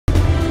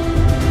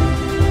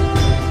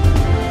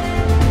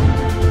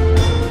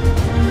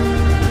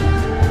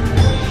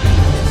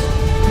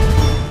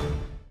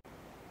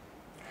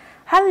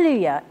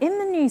Hallelujah! In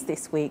the news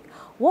this week,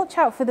 watch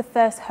out for the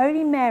first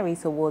Holy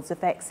Mary's Awards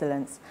of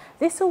Excellence.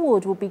 This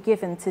award will be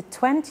given to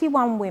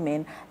 21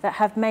 women that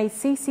have made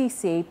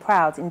CCC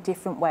proud in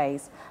different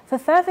ways. For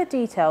further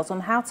details on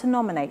how to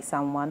nominate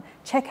someone,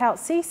 check out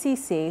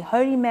CCC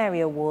Holy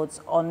Mary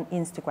Awards on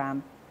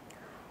Instagram.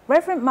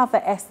 Reverend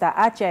Mother Esther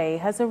Ajayi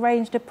has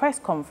arranged a press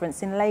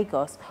conference in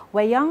Lagos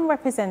where young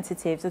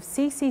representatives of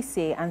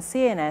CCC and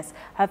C&S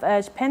have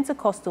urged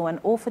Pentecostal and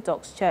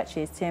orthodox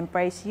churches to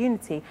embrace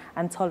unity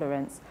and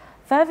tolerance.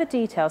 Further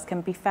details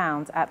can be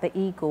found at the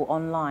Eagle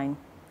online.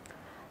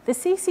 The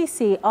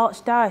CCC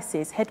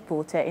Archdiocean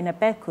Headquarters in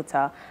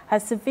Abeokuta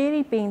has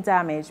severely been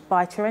damaged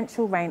by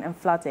torrential rain and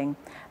flooding.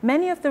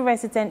 Many of the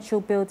residential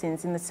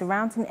buildings in the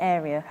surrounding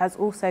area has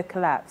also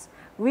collapsed.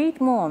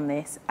 Read more on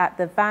this at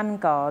the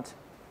Vanguard.